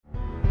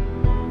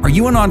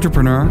you an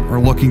entrepreneur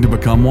or looking to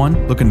become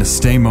one? Looking to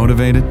stay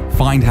motivated,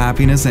 find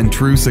happiness and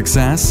true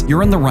success?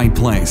 You're in the right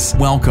place.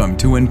 Welcome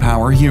to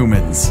Empower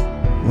Humans.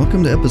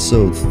 Welcome to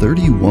episode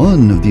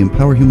 31 of the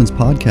Empower Humans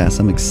podcast.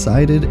 I'm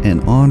excited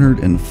and honored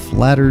and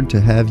flattered to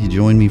have you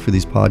join me for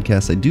these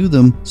podcasts. I do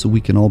them so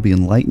we can all be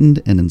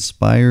enlightened and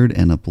inspired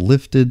and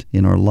uplifted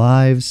in our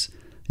lives.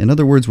 In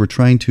other words, we're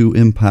trying to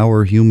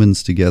empower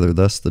humans together,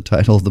 thus the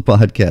title of the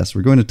podcast.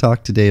 We're going to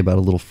talk today about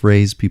a little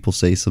phrase people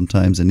say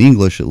sometimes, in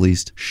English at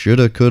least,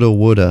 shoulda, coulda,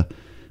 woulda.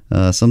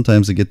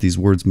 Sometimes I get these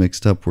words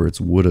mixed up where it's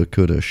woulda,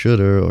 coulda,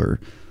 shoulda, or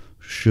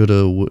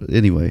shoulda,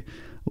 anyway.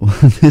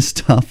 This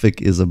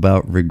topic is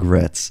about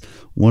regrets,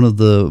 one of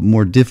the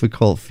more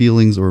difficult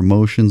feelings or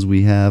emotions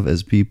we have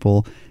as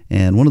people,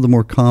 and one of the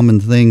more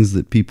common things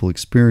that people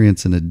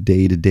experience in a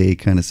day-to-day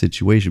kind of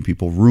situation.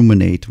 People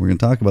ruminate. We're going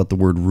to talk about the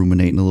word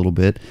ruminate in a little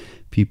bit.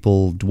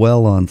 People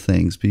dwell on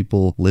things.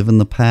 People live in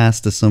the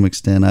past to some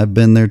extent. I've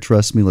been there,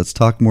 trust me. Let's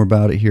talk more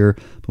about it here.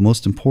 But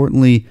most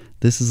importantly,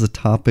 this is a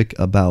topic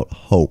about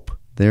hope.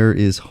 There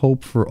is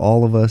hope for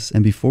all of us.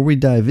 And before we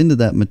dive into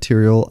that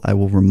material, I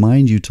will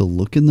remind you to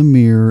look in the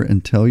mirror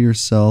and tell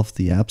yourself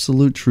the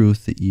absolute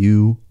truth that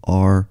you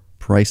are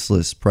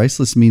priceless.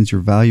 Priceless means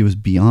your value is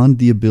beyond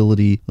the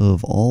ability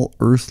of all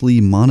earthly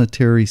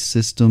monetary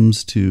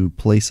systems to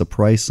place a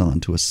price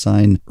on, to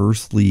assign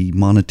earthly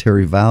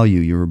monetary value.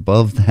 You're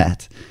above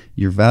that.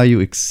 Your value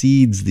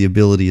exceeds the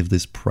ability of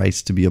this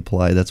price to be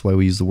applied. That's why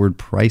we use the word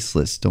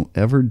priceless. Don't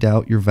ever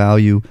doubt your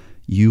value.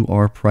 You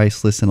are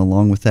priceless, and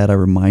along with that, I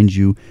remind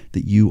you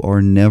that you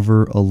are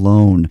never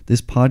alone.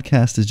 This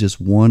podcast is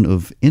just one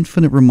of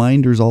infinite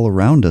reminders all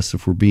around us,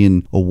 if we're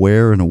being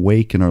aware and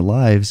awake in our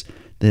lives,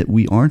 that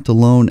we aren't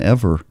alone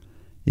ever.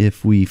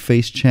 If we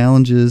face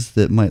challenges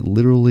that might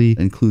literally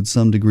include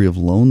some degree of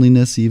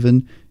loneliness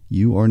even,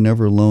 you are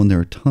never alone.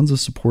 There are tons of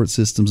support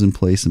systems in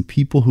place and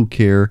people who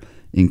care,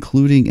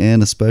 including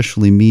and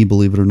especially me,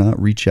 believe it or not.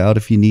 Reach out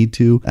if you need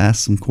to.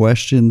 Ask some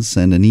questions.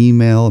 Send an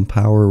email,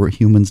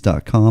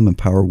 empowerhumans.com,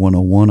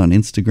 Empower101 on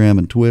Instagram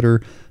and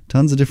Twitter.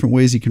 Tons of different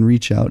ways you can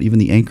reach out. Even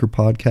the Anchor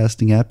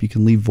podcasting app, you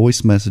can leave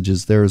voice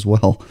messages there as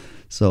well.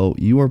 So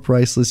you are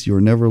priceless. You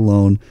are never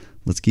alone.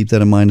 Let's keep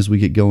that in mind as we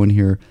get going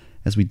here.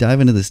 As we dive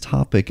into this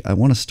topic, I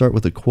want to start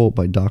with a quote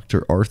by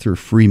Dr. Arthur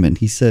Freeman.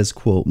 He says,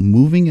 quote,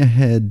 "Moving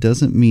ahead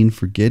doesn't mean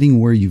forgetting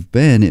where you've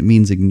been. It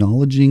means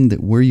acknowledging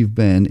that where you've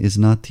been is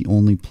not the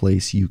only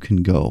place you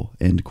can go."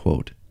 End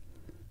quote.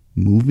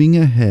 Moving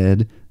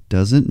ahead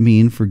doesn't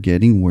mean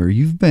forgetting where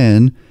you've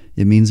been.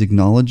 It means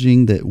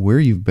acknowledging that where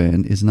you've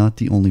been is not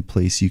the only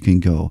place you can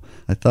go.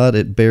 I thought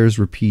it bears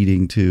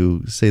repeating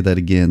to say that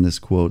again, this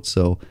quote.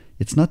 So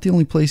it's not the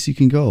only place you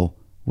can go.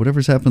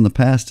 Whatever's happened in the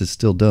past is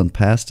still done.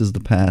 Past is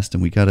the past,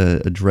 and we got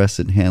to address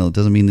it and handle it.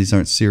 Doesn't mean these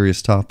aren't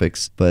serious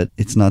topics, but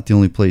it's not the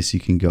only place you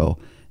can go.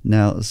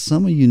 Now,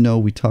 some of you know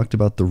we talked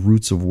about the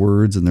roots of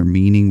words and their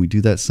meaning. We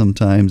do that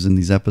sometimes in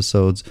these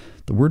episodes.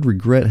 The word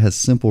regret has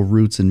simple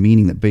roots and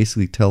meaning that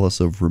basically tell us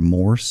of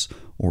remorse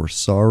or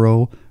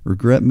sorrow.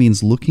 Regret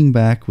means looking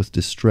back with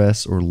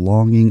distress or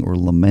longing or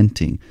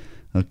lamenting.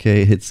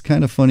 Okay, it's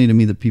kind of funny to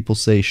me that people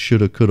say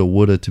shoulda, coulda,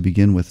 woulda to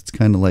begin with. It's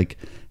kind of like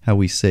how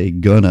we say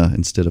gonna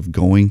instead of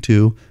going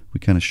to.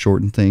 We kind of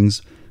shorten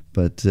things.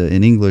 But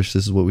in English,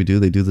 this is what we do.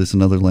 They do this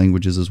in other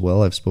languages as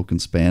well. I've spoken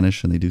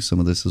Spanish, and they do some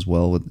of this as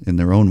well in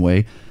their own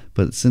way.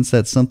 But since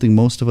that's something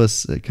most of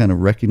us kind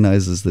of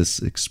recognize as this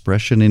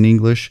expression in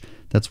English,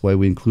 that's why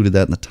we included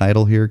that in the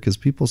title here, because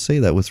people say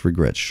that with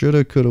regret.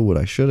 Shoulda, coulda,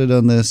 woulda. I should have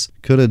done this,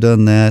 could have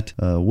done that,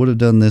 would have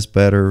done this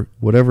better,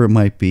 whatever it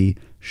might be.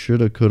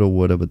 Shoulda, coulda,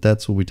 woulda, but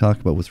that's what we talk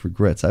about with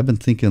regrets. I've been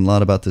thinking a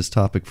lot about this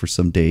topic for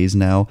some days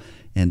now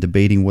and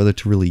debating whether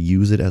to really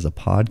use it as a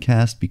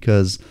podcast,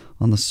 because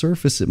on the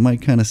surface it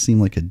might kind of seem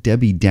like a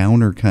Debbie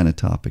Downer kind of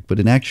topic,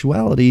 but in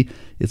actuality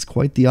it's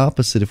quite the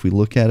opposite if we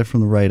look at it from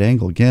the right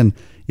angle. Again,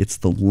 it's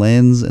the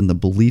lens and the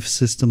belief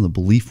system, the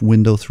belief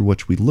window through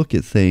which we look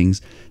at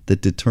things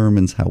that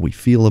determines how we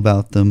feel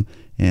about them,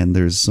 and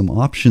there's some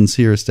options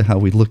here as to how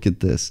we look at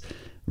this.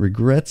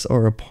 Regrets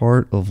are a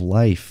part of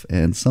life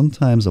and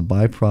sometimes a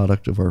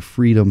byproduct of our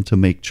freedom to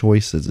make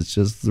choices. It's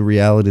just the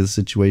reality of the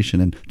situation.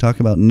 And talk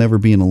about never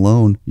being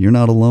alone. You're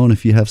not alone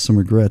if you have some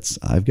regrets.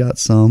 I've got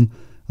some.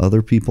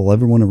 Other people,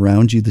 everyone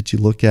around you that you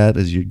look at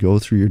as you go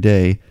through your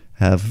day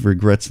have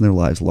regrets in their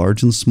lives,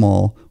 large and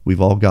small. We've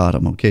all got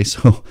them, okay?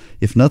 So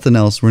if nothing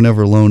else, we're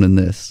never alone in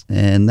this.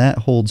 And that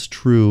holds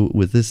true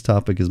with this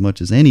topic as much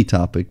as any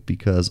topic,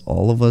 because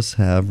all of us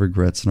have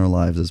regrets in our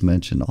lives, as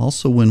mentioned.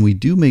 Also, when we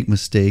do make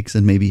mistakes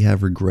and maybe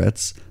have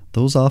regrets,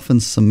 those often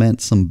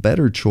cement some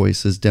better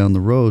choices down the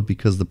road,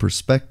 because the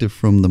perspective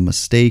from the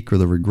mistake or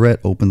the regret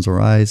opens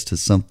our eyes to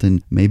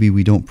something maybe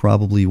we don't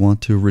probably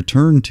want to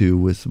return to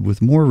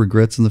with more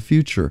regrets in the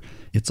future.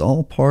 It's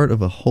all part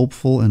of a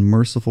hopeful and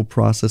merciful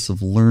process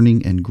of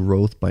learning and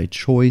growth by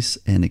choice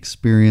and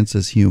experience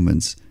as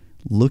humans.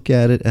 Look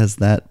at it as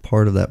that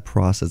part of that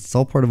process. It's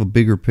all part of a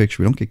bigger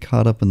picture. We don't get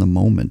caught up in the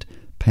moment.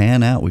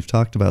 pan out. We've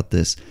talked about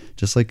this.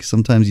 Just like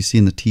sometimes you see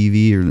in the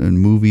TV or in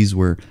movies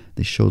where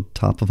they show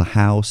top of a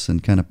house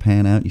and kind of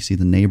pan out. You see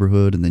the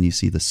neighborhood and then you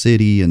see the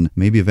city and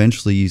maybe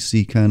eventually you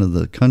see kind of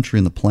the country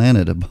and the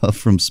planet above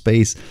from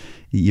space.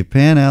 You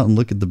pan out and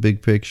look at the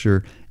big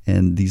picture,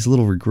 and these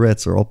little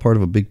regrets are all part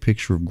of a big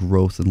picture of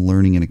growth and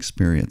learning and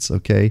experience,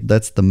 okay?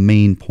 That's the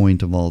main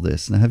point of all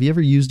this. Now, have you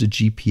ever used a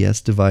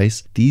GPS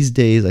device? These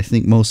days, I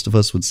think most of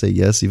us would say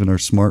yes. Even our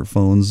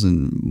smartphones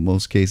in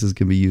most cases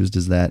can be used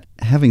as that.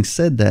 Having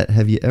said that,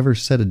 have you ever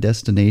set a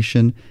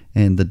destination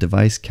and the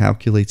device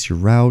calculates your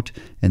route,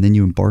 and then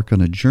you embark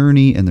on a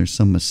journey and there's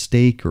some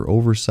mistake or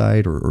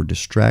oversight or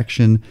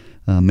distraction?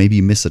 Maybe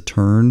you miss a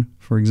turn,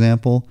 for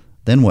example.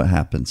 Then what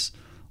happens?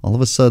 All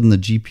of a sudden, the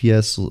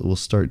GPS will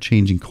start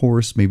changing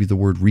course. Maybe the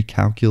word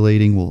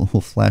recalculating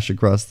will flash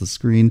across the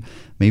screen.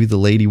 Maybe the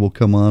lady will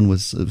come on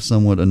with a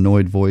somewhat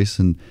annoyed voice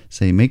and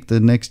say, make the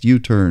next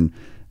U-turn.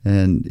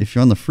 And if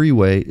you're on the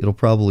freeway, it'll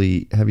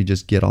probably have you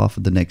just get off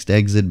at the next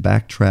exit,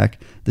 backtrack.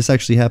 This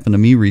actually happened to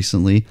me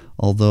recently,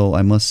 although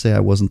I must say I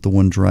wasn't the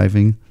one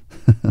driving.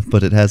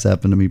 But it has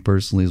happened to me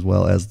personally as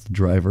well as the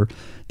driver.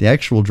 The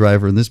actual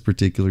driver in this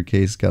particular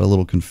case got a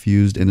little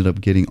confused, ended up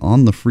getting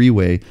on the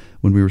freeway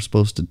when we were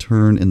supposed to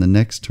turn in the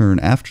next turn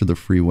after the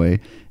freeway,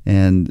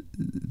 and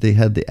they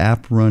had the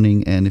app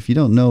running. And if you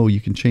don't know, you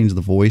can change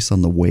the voice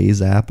on the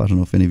Waze app. I don't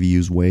know if any of you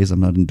use Waze.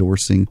 I'm not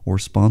endorsing or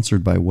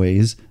sponsored by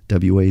Waze,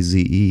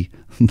 W-A-Z-E,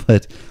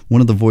 but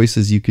one of the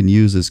voices you can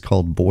use is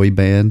called Boy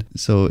Band.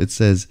 So it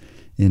says,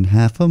 in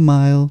half a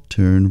mile,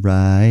 turn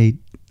right.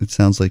 It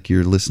sounds like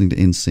you're listening to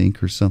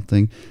NSYNC or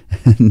something,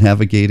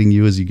 navigating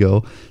you as you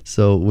go.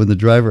 So when the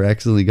driver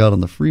accidentally got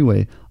on the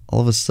freeway,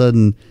 all of a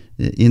sudden,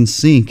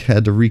 NSYNC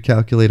had to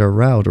recalculate our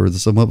route, or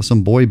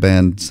some boy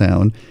band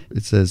sound.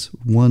 It says,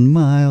 1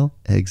 mile,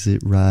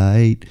 exit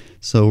right.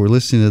 So we're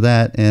listening to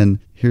that, and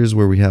here's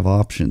where we have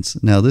options.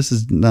 Now, this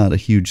is not a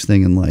huge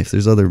thing in life.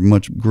 There's other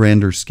much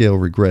grander scale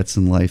regrets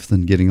in life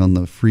than getting on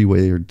the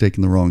freeway or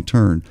taking the wrong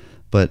turn.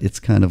 But it's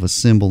kind of a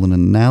symbol and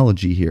an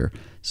analogy here.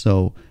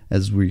 So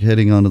as we're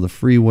heading onto the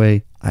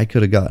freeway, I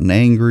could have gotten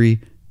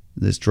angry.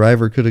 This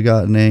driver could have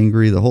gotten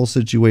angry. The whole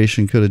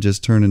situation could have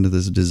just turned into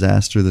this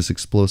disaster, this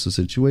explosive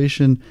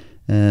situation.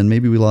 And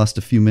maybe we lost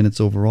a few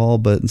minutes overall,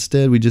 but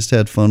instead we just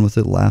had fun with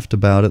it, laughed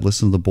about it,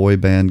 listened to the boy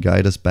band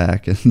guide us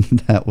back, and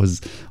that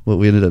was what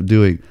we ended up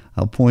doing.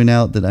 I'll point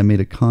out that I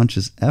made a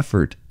conscious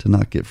effort to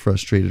not get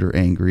frustrated or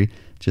angry.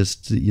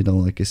 Just,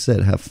 like I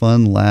said, have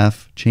fun,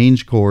 laugh,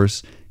 change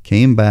course,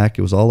 came back.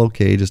 It was all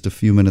okay, just a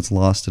few minutes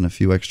lost and a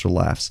few extra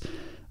laughs.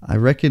 I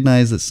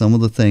recognize that some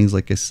of the things,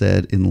 like I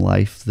said, in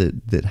life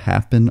that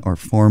happen are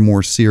far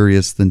more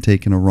serious than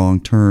taking a wrong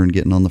turn,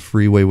 getting on the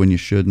freeway when you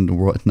shouldn't,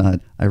 or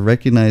whatnot. I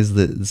recognize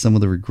that some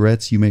of the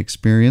regrets you may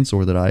experience,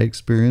 or that I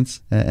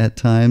experience at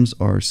times,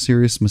 are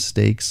serious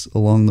mistakes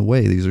along the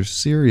way. These are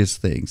serious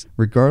things.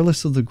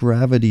 Regardless of the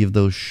gravity of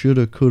those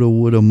shoulda, coulda,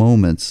 woulda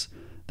moments,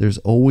 there's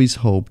always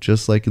hope,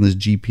 just like in this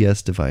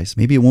GPS device.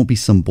 Maybe it won't be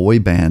some boy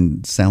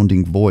band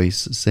sounding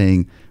voice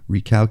saying,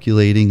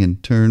 recalculating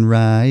and turn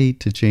right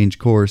to change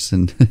course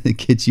and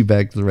get you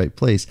back to the right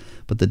place.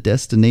 But the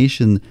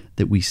destination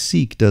that we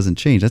seek doesn't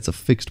change. That's a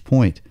fixed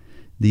point.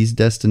 These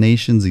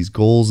destinations, these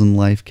goals in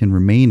life can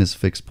remain as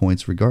fixed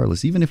points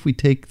regardless, even if we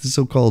take the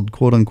so-called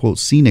quote-unquote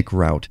scenic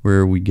route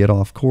where we get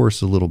off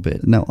course a little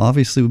bit. Now,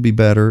 obviously it would be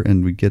better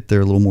and we'd get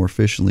there a little more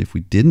efficiently if we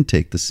didn't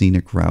take the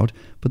scenic route,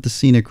 but the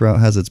scenic route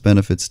has its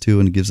benefits too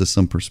and it gives us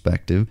some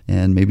perspective,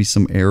 and maybe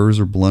some errors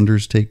or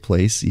blunders take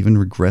place, even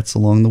regrets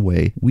along the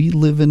way. We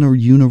live in a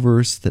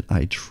universe that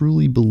I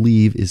truly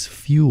believe is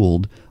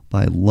fueled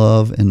by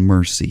love and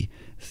mercy.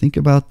 Think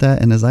about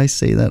that, and as I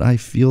say that, I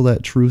feel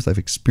that truth. I've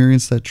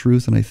experienced that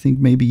truth, and I think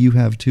maybe you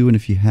have too, and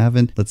if you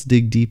haven't, let's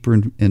dig deeper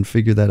and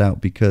figure that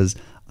out, because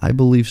I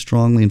believe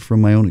strongly, and from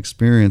my own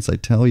experience, I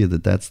tell you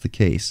that that's the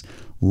case.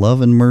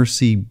 Love and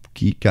mercy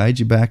guide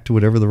you back to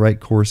whatever the right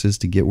course is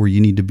to get where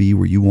you need to be,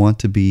 where you want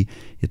to be.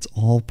 It's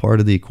all part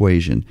of the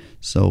equation.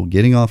 So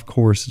getting off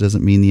course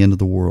doesn't mean the end of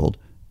the world,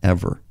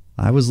 ever.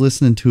 I was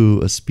listening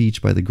to a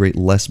speech by the great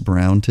Les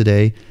Brown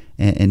today,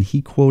 and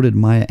he quoted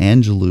Maya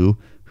Angelou,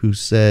 who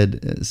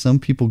said, some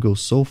people go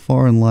so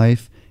far in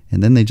life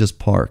and then they just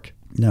park.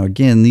 Now,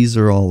 again, these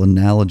are all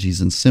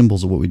analogies and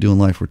symbols of what we do in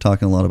life. We're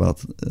talking a lot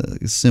about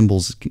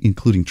symbols,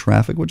 including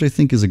traffic, which I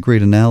think is a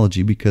great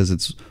analogy because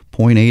it's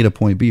point A to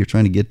point B. You're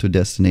trying to get to a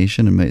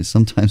destination, and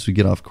sometimes we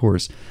get off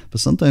course.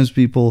 But sometimes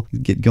people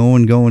get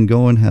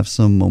going, have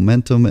some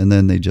momentum, and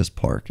then they just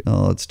park.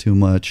 Oh, it's too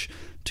much.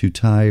 Too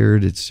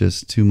tired, it's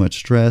just too much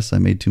stress, I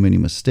made too many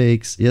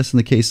mistakes. Yes, in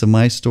the case of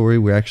my story,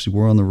 we actually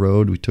were on the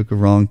road, we took a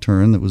wrong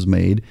turn that was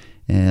made,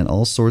 and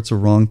all sorts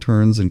of wrong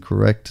turns and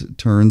correct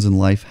turns in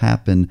life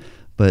happen.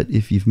 But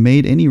if you've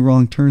made any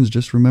wrong turns,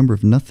 just remember,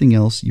 if nothing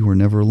else, you are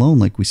never alone,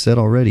 like we said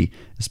already,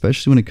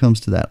 especially when it comes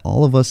to that.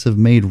 All of us have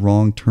made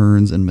wrong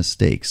turns and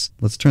mistakes.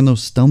 Let's turn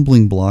those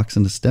stumbling blocks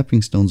into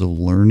stepping stones of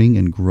learning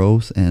and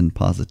growth and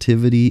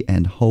positivity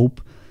and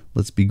hope.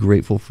 Let's be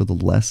grateful for the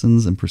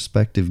lessons and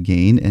perspective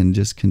gained and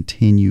just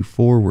continue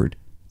forward.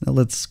 Now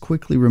let's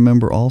quickly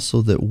remember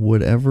also that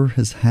whatever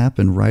has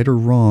happened, right or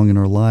wrong in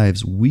our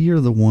lives, we are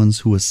the ones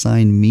who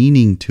assign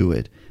meaning to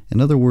it. In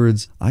other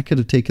words, I could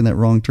have taken that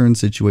wrong turn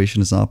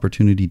situation as an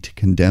opportunity to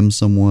condemn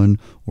someone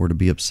or to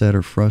be upset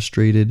or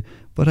frustrated,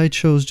 but I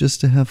chose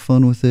just to have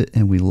fun with it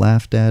and we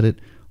laughed at it.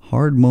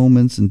 Hard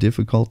moments and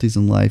difficulties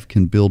in life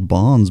can build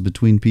bonds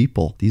between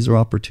people. These are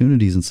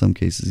opportunities in some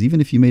cases.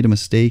 Even if you made a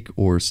mistake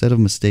or a set of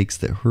mistakes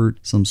that hurt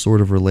some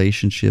sort of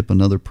relationship,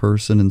 another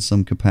person in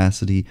some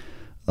capacity,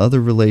 other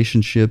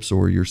relationships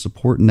or your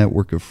support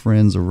network of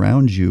friends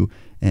around you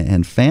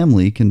and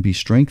family can be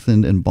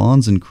strengthened and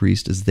bonds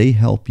increased as they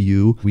help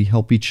you. We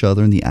help each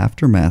other in the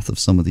aftermath of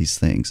some of these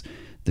things.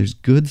 There's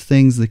good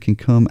things that can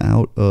come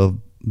out of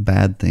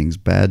bad things,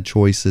 bad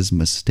choices,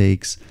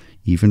 mistakes,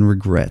 even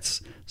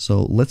regrets.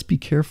 So let's be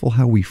careful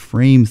how we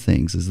frame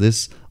things. Is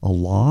this a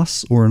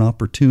loss or an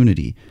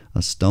opportunity?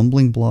 A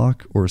stumbling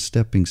block or a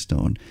stepping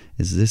stone?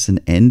 Is this an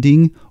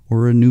ending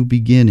or a new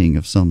beginning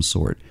of some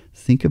sort?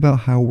 Think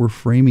about how we're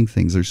framing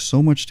things. There's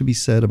so much to be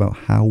said about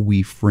how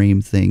we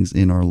frame things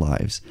in our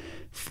lives.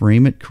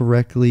 Frame it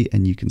correctly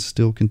and you can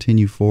still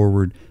continue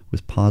forward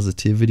with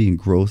positivity and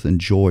growth and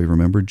joy.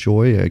 Remember,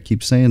 joy, I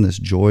keep saying this,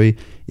 joy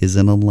is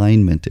an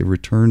alignment, a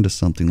return to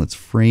something. Let's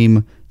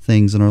frame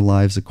things in our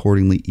lives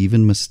accordingly,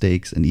 even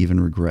mistakes and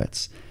even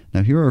regrets.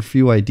 Now, here are a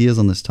few ideas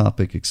on this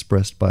topic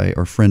expressed by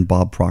our friend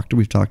Bob Proctor.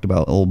 We've talked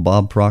about old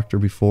Bob Proctor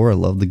before. I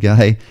love the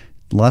guy.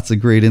 Lots of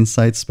great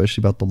insights,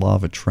 especially about the law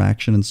of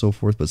attraction and so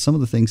forth. But some of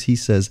the things he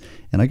says,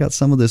 and I got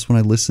some of this when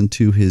I listened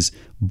to his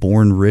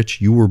Born Rich,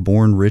 You Were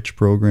Born Rich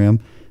program.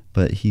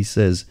 But he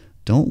says,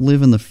 don't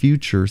live in the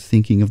future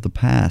thinking of the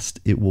past.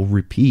 It will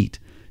repeat.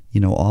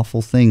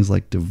 Awful things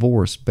like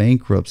divorce,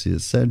 bankruptcy,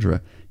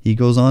 etc. He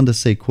goes on to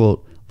say,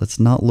 quote, let's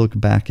not look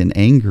back in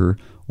anger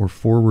or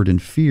forward in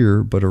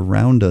fear, but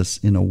around us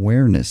in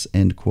awareness,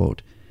 end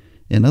quote.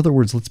 In other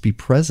words, let's be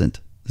present.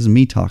 This is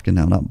me talking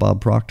now, not Bob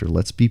Proctor.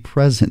 Let's be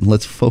present.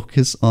 Let's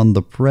focus on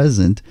the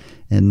present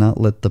and not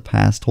let the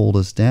past hold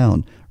us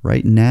down.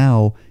 Right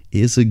now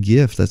is a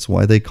gift. That's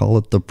why they call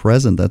it the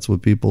present. That's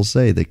what people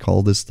say. They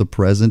call this the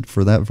present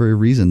for that very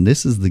reason.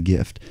 This is the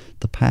gift.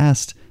 The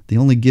past, the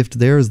only gift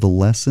there is the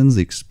lessons,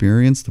 the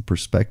experience, the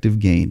perspective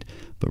gained.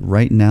 But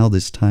right now,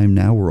 this time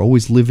now, we're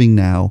always living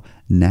now.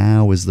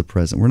 Now is the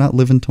present. We're not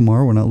living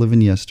tomorrow. We're not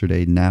living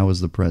yesterday. Now is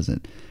the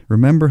present.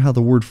 Remember how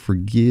the word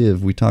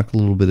forgive, we talked a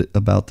little bit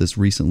about this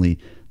recently.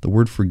 The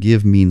word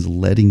forgive means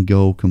letting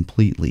go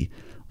completely.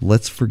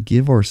 Let's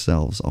forgive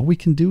ourselves. All we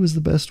can do is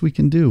the best we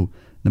can do.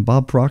 Now,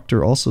 Bob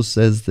Proctor also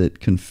says that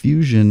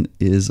confusion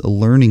is a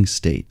learning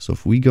state. So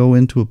if we go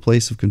into a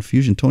place of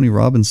confusion, Tony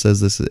Robbins says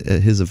this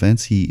at his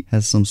events. He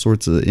has some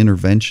sorts of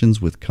interventions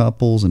with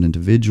couples and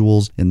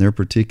individuals in their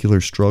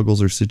particular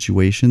struggles or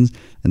situations,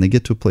 and they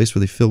get to a place where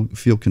they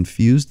feel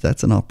confused.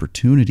 That's an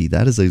opportunity.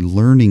 That is a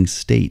learning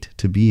state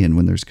to be in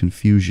when there's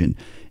confusion.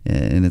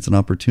 And it's an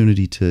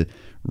opportunity to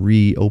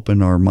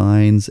reopen our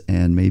minds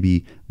and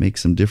maybe make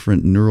some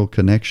different neural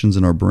connections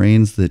in our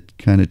brains that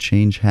kind of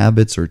change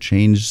habits or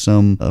change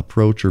some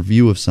approach or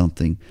view of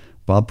something.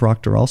 Bob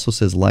Proctor also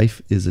says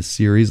life is a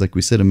series, like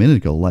we said a minute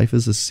ago, life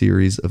is a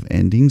series of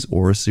endings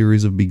or a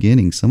series of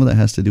beginnings. Some of that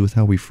has to do with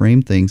how we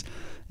frame things,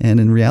 and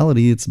in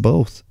reality it's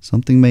both.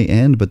 Something may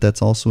end, but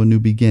that's also a new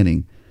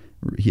beginning.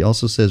 He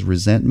also says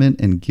resentment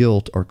and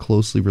guilt are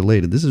closely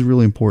related. This is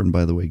really important,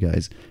 by the way,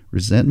 guys.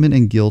 Resentment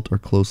and guilt are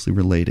closely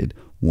related.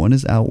 One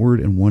is outward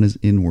and one is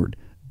inward.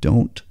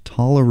 Don't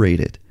tolerate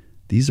it.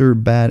 These are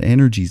bad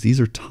energies. These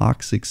are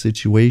toxic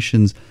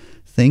situations.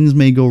 Things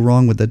may go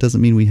wrong, but that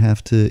doesn't mean we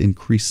have to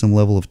increase some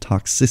level of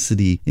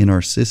toxicity in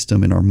our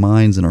system, in our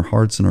minds, in our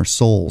hearts, and our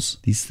souls.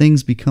 These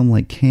things become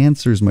like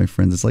cancers, my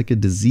friends. It's like a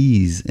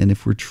disease. And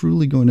if we're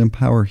truly going to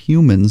empower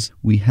humans,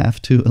 we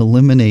have to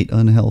eliminate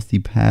unhealthy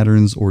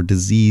patterns or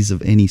disease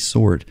of any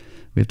sort.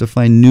 We have to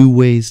find new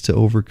ways to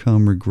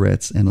overcome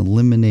regrets and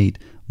eliminate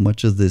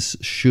much of this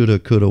shoulda,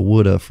 coulda,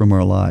 woulda from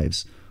our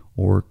lives,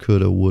 or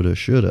coulda, woulda,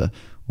 shoulda,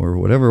 or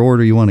whatever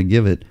order you want to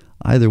give it.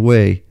 Either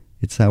way,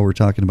 it's how we're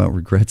talking about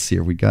regrets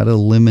here. We got to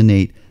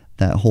eliminate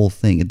that whole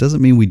thing. It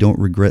doesn't mean we don't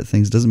regret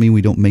things. It doesn't mean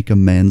we don't make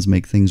amends,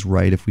 make things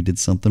right if we did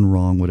something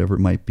wrong, whatever it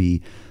might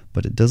be.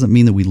 But it doesn't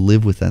mean that we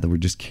live with that we're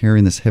just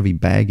carrying this heavy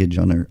baggage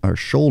on our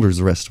shoulders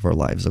the rest of our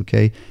lives,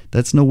 okay?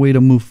 That's no way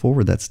to move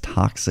forward. That's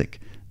toxic.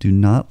 Do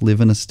not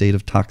live in a state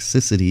of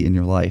toxicity in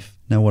your life.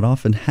 Now, what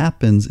often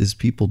happens is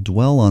people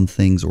dwell on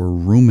things or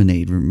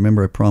ruminate.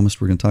 Remember, I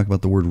promised we're going to talk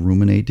about the word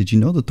ruminate. Did you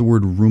know that the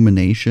word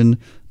rumination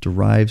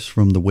derives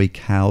from the way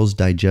cows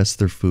digest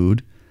their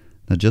food?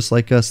 Now, just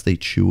like us, they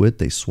chew it,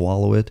 they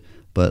swallow it,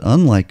 but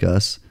unlike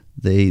us,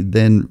 they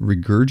then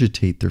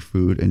regurgitate their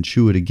food and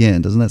chew it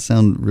again. Doesn't that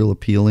sound real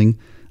appealing?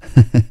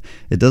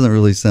 It doesn't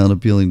really sound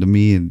appealing to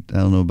me, and I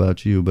don't know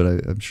about you, but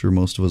I'm sure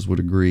most of us would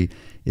agree.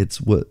 It's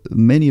what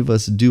many of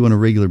us do on a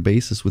regular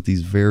basis with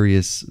these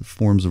various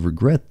forms of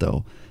regret,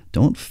 though.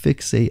 Don't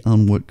fixate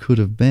on what could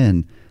have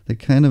been. That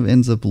kind of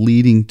ends up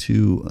leading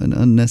to an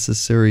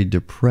unnecessary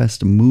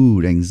depressed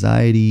mood,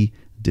 anxiety,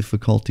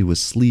 difficulty with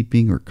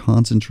sleeping or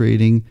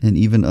concentrating, and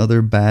even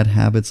other bad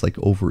habits like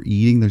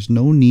overeating. There's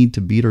no need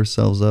to beat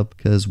ourselves up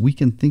because we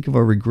can think of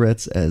our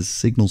regrets as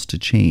signals to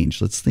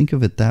change. Let's think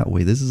of it that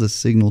way. This is a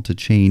signal to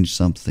change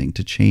something,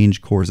 to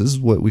change course. This is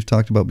what we've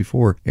talked about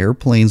before.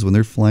 Airplanes, when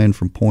they're flying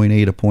from point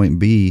A to point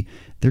B,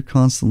 they're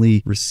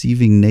constantly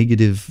receiving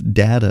negative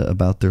data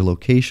about their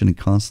location and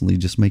constantly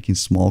just making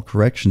small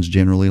corrections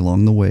generally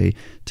along the way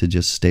to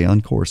just stay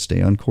on course.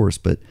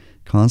 But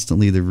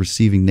constantly they're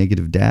receiving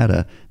negative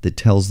data that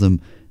tells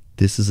them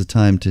this is a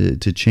time to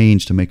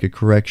change, to make a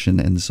correction.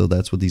 And so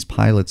that's what these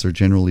pilots are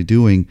generally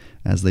doing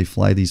as they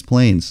fly these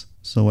planes.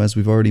 So as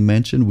we've already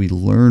mentioned, we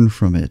learn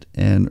from it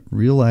and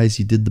realize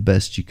you did the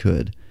best you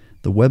could.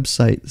 The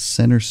website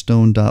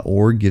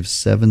centerstone.org gives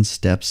 7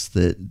 steps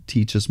that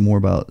teach us more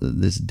about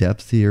this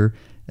depth here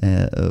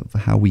of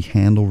how we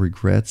handle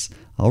regrets.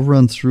 I'll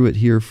run through it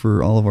here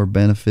for all of our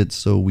benefits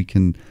so we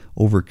can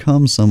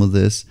overcome some of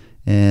this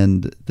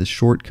and the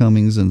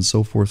shortcomings and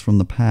so forth from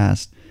the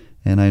past.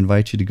 And I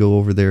invite you to go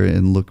over there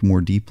and look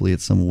more deeply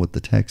at some of what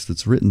the text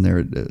that's written there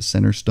at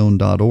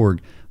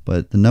centerstone.org.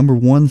 But the number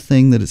one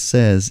thing that it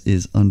says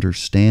is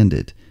understand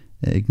it.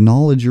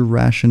 Acknowledge your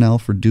rationale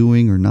for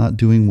doing or not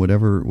doing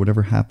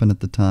whatever happened at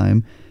the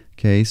time.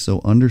 Okay,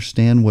 so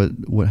understand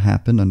what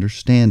happened,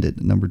 understand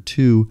it. Number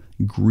 2,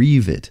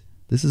 grieve it.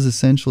 This is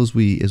essential as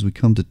we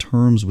come to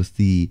terms with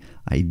the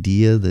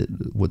idea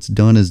that what's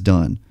done is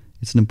done.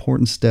 It's an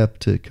important step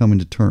to coming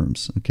to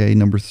terms. Okay,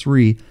 number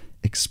 3,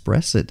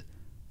 express it.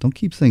 Don't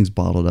keep things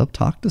bottled up.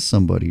 Talk to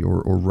somebody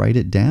or write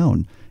it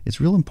down.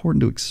 It's real important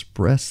to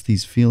express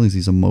these feelings,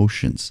 these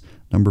emotions.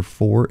 Number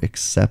 4,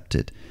 accept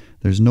it.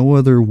 There's no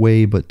other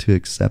way but to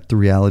accept the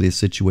reality of the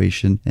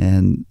situation,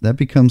 and that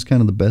becomes kind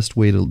of the best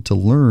way to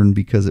learn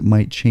because it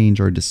might change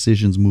our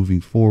decisions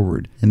moving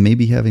forward. And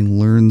maybe having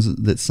learned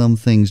that some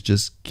things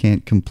just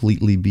can't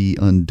completely be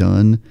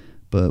undone,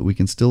 but we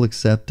can still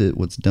accept it.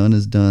 What's done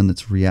is done.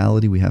 That's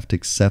reality. We have to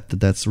accept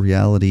that that's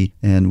reality,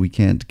 and we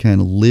can't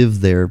kind of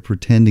live there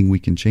pretending we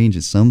can change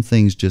it. Some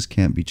things just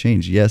can't be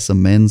changed. Yes,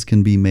 amends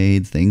can be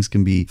made. Things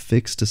can be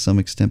fixed to some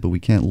extent, but we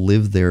can't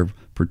live there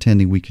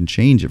pretending we can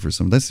change it for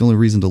some. That's the only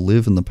reason to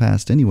live in the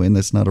past anyway, and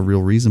that's not a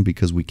real reason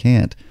because we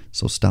can't.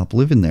 So stop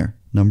living there.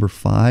 Number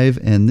 5,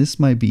 and this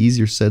might be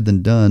easier said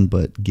than done,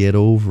 but get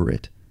over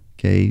it.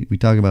 Okay, we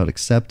talk about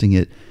accepting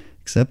it.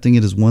 Accepting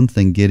it is one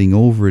thing, getting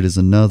over it is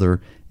another,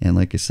 and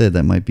like I said,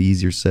 that might be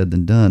easier said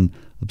than done.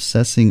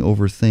 Obsessing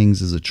over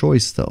things is a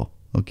choice though.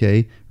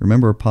 Okay,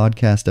 remember our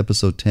podcast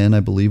episode 10, I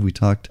believe we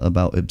talked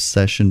about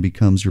obsession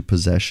becomes your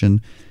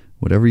possession.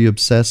 Whatever you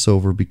obsess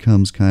over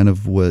becomes kind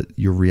of what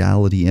your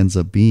reality ends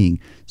up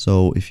being.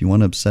 So if you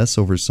want to obsess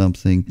over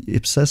something,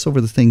 obsess over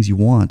the things you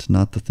want,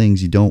 not the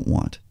things you don't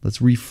want. Let's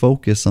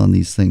refocus on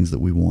these things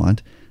that we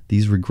want.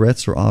 These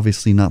regrets are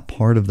obviously not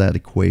part of that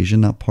equation,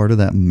 not part of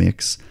that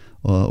mix,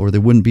 or they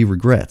wouldn't be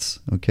regrets,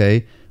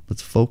 okay?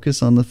 Let's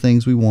focus on the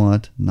things we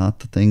want, not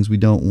the things we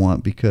don't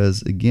want,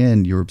 because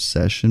again, your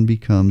obsession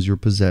becomes your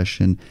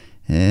possession,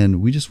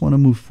 and we just want to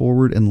move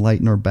forward and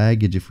lighten our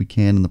baggage if we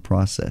can in the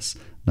process.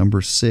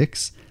 Number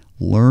 6,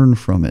 learn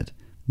from it.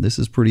 This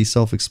is pretty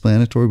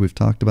self-explanatory. We've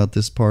talked about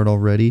this part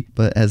already.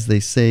 But as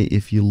they say,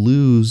 if you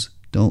lose,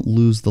 don't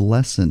lose the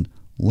lesson.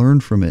 Learn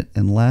from it.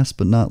 And last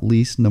but not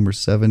least, number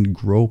 7,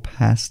 grow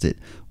past it.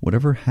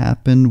 Whatever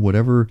happened,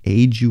 whatever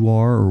age you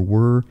are or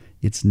were,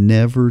 it's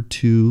never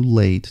too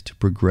late to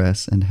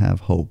progress and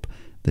have hope.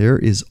 There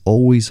is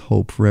always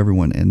hope for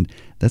everyone. And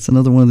that's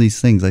another one of these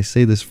things. I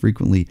say this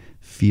frequently.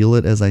 Feel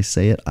it as I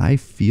say it. I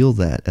feel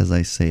that as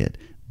I say it.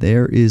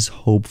 There is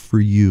hope for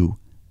you.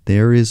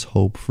 There is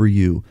hope for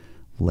you.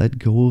 Let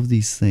go of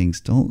these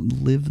things.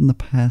 Don't live in the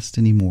past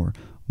anymore.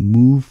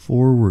 Move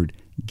forward.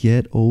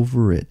 Get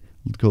over it.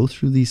 Go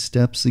through these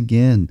steps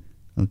again.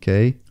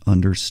 Okay?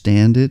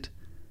 Understand it.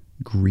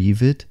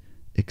 Grieve it.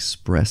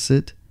 Express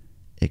it.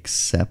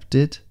 Accept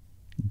it.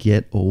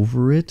 Get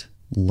over it.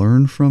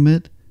 Learn from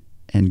it.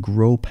 And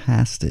grow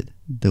past it.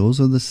 Those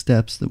are the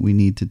steps that we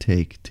need to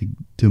take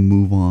to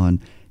move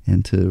on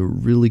and to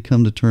really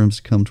come to terms,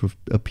 come to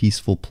a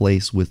peaceful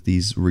place with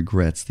these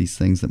regrets, these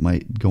things that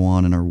might go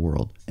on in our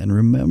world. And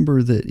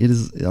remember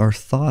that our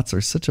thoughts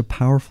are such a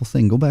powerful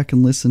thing. Go back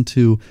and listen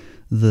to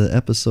the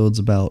episodes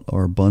about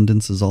our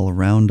abundance is all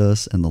around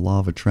us and the law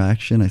of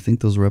attraction. I think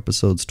those were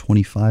episodes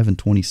 25 and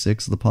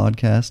 26 of the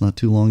podcast not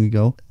too long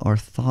ago. Our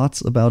thoughts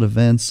about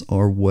events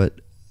are what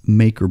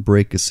make or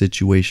break a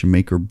situation,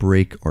 make or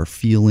break our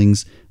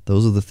feelings.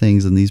 Those are the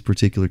things in these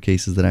particular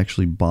cases that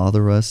actually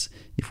bother us.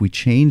 If we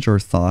change our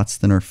thoughts,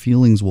 then our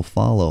feelings will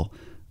follow.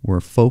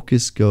 Where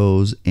focus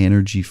goes,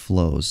 energy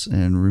flows.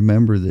 And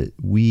remember that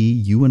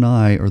you and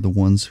I, are the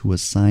ones who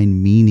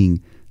assign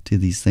meaning to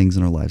these things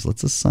in our lives.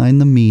 Let's assign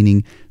the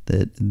meaning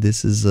that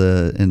this is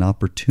an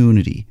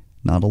opportunity,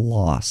 not a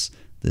loss.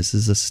 This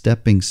is a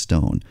stepping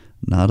stone,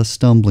 not a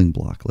stumbling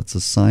block. Let's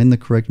assign the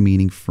correct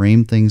meaning,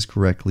 frame things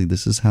correctly.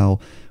 This is how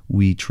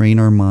we train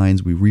our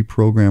minds, we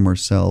reprogram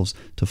ourselves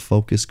to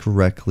focus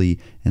correctly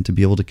and to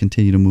be able to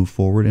continue to move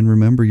forward. And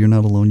remember, you're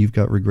not alone. You've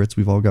got regrets.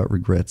 We've all got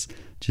regrets.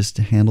 Just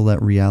to handle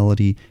that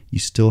reality, you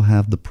still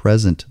have the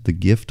present, the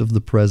gift of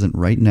the present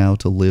right now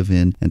to live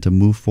in and to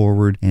move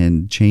forward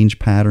and change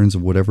patterns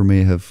of whatever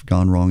may have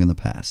gone wrong in the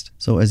past.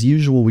 So as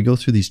usual, we go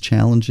through these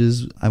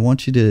challenges. I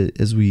want you to,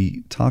 as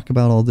we talk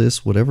about all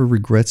this, whatever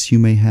regrets you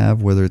may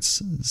have, whether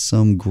it's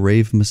some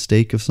grave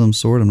mistake of some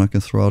sort, I'm not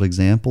going to throw out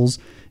examples.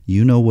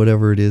 You know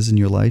whatever it is in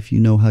your life, you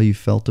know how you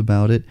felt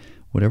about it.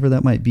 Whatever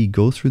that might be,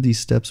 go through these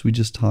steps we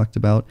just talked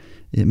about.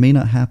 It may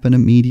not happen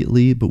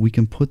immediately, but we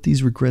can put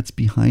these regrets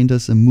behind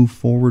us and move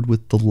forward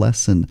with the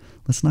lesson.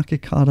 Let's not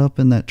get caught up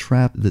in that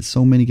trap that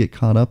so many get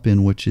caught up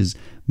in, which is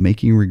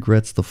making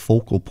regrets the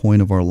focal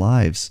point of our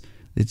lives.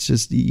 It's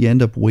just, you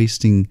end up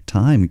wasting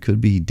time. It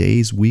could be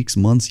days, weeks,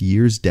 months,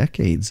 years,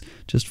 decades,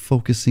 just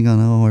focusing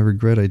on, oh, I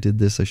regret I did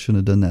this, I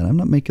shouldn't have done that. I'm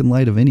not making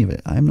light of any of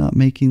it. I'm not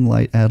making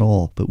light at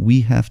all. But we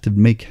have to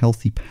make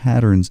healthy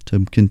patterns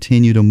to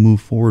continue to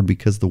move forward,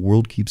 because the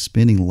world keeps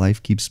spinning,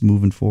 life keeps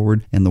moving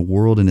forward, and the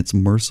world in its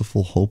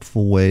merciful,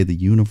 hopeful way, the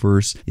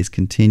universe is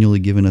continually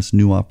giving us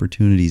new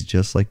opportunities,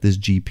 just like this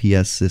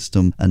GPS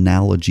system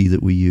analogy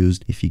that we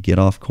used. If you get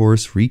off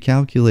course,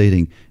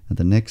 recalculating. At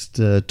the next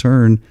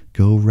turn,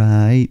 go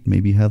right.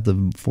 Maybe have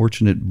the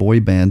fortunate boy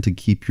band to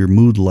keep your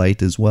mood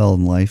light as well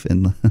in life.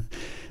 And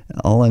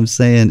all I'm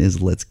saying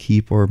is, let's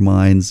keep our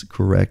minds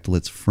correct.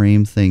 Let's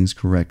frame things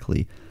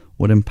correctly.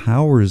 What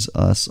empowers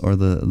us are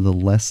the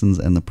lessons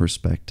and the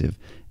perspective.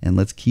 And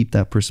let's keep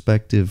that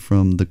perspective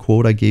from the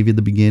quote I gave you at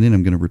the beginning.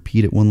 I'm going to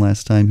repeat it one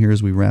last time here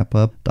as we wrap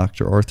up.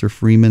 Dr. Arthur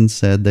Freeman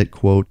said that,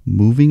 quote,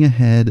 moving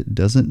ahead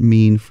doesn't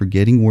mean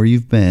forgetting where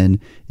you've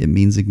been. It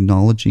means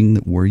acknowledging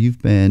that where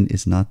you've been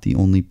is not the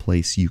only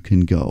place you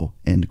can go,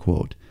 end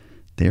quote.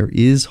 There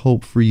is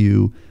hope for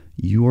you.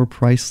 You are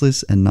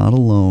priceless and not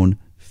alone.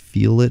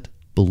 Feel it,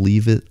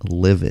 believe it,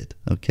 live it,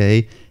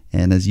 okay?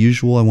 And as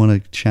usual, I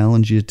want to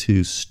challenge you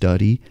to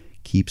study.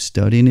 Keep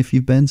studying if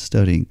you've been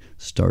studying.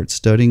 Start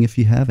studying if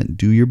you haven't.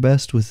 Do your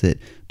best with it.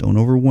 Don't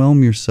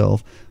overwhelm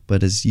yourself.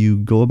 But as you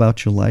go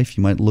about your life,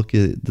 you might look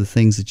at the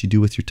things that you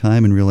do with your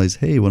time and realize,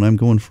 hey, when I'm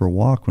going for a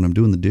walk, when I'm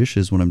doing the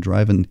dishes, when I'm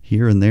driving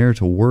here and there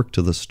to work,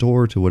 to the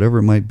store, to whatever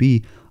it might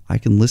be, I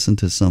can listen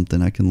to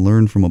something. I can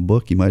learn from a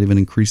book. You might even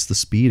increase the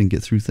speed and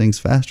get through things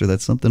faster.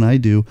 That's something I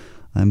do.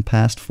 I'm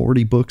past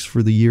 40 books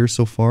for the year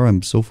so far.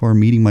 I'm so far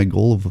meeting my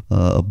goal of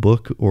a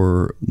book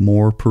or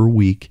more per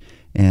week.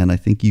 And I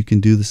think you can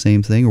do the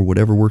same thing, or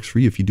whatever works for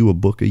you. If you do a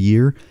book a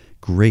year,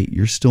 great.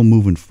 You're still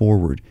moving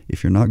forward.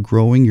 If you're not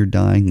growing, you're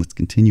dying. Let's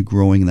continue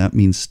growing. And that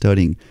means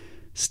studying.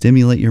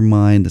 Stimulate your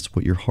mind. That's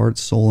what your heart,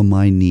 soul, and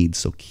mind needs.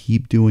 So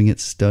keep doing it.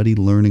 Study,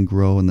 learn, and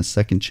grow. And the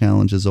second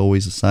challenge is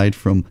always, aside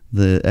from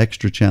the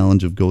extra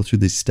challenge of go through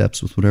these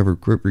steps with whatever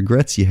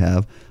regrets you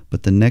have,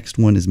 but the next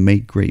one is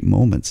make great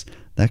moments.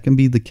 That can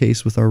be the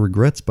case with our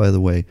regrets, by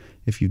the way.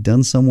 If you've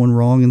done someone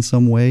wrong in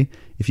some way,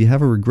 if you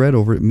have a regret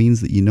over it, it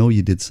means that you know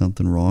you did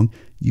something wrong.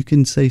 You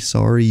can say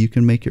sorry, you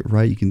can make it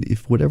right, you can,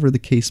 if whatever the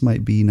case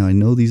might be. Now, I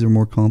know these are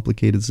more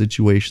complicated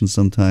situations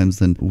sometimes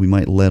than we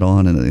might let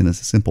on in a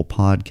simple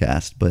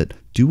podcast, but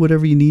do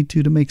whatever you need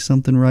to make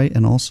something right.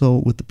 And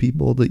also with the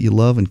people that you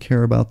love and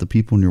care about, the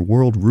people in your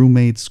world,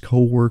 roommates,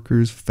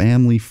 co-workers,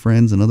 family,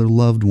 friends, and other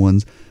loved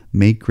ones,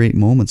 make great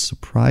moments.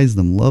 Surprise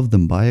them, love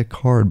them, buy a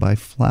card, buy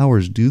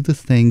flowers, do the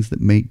things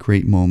that make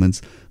great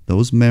moments.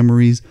 Those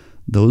memories,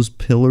 those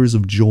pillars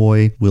of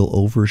joy will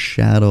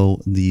overshadow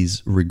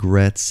these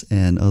regrets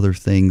and other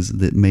things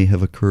that may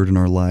have occurred in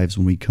our lives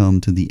when we come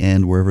to the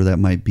end, wherever that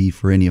might be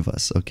for any of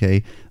us,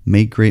 okay?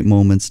 Make great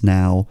moments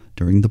now,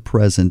 during the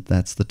present.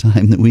 That's the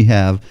time that we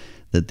have,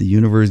 that the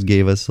universe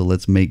gave us, so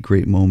let's make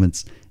great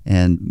moments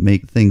and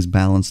make things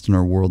balanced in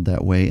our world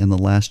that way. And the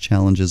last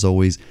challenge is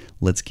always,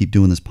 let's keep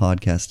doing this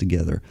podcast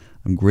together.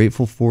 I'm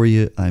grateful for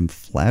you. I'm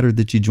flattered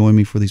that you join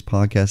me for these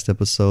podcast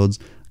episodes.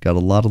 Got a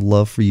lot of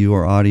love for you,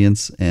 our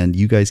audience, and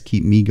you guys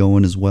keep me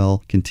going as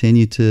well.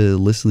 Continue to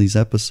listen to these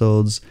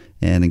episodes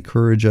and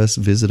encourage us.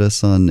 Visit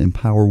us on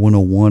Empower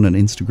 101 on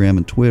Instagram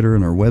and Twitter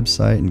and our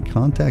website, and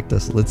contact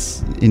us.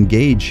 Let's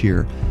engage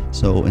here.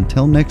 So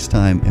until next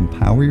time,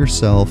 empower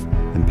yourself,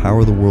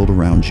 empower the world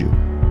around you.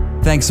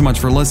 Thanks so much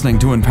for listening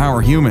to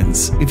Empower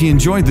Humans. If you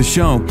enjoyed the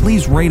show,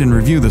 please rate and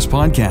review this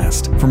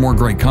podcast. For more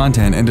great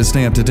content and to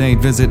stay up to date,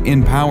 visit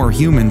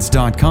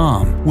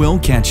empowerhumans.com. We'll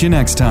catch you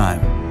next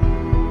time.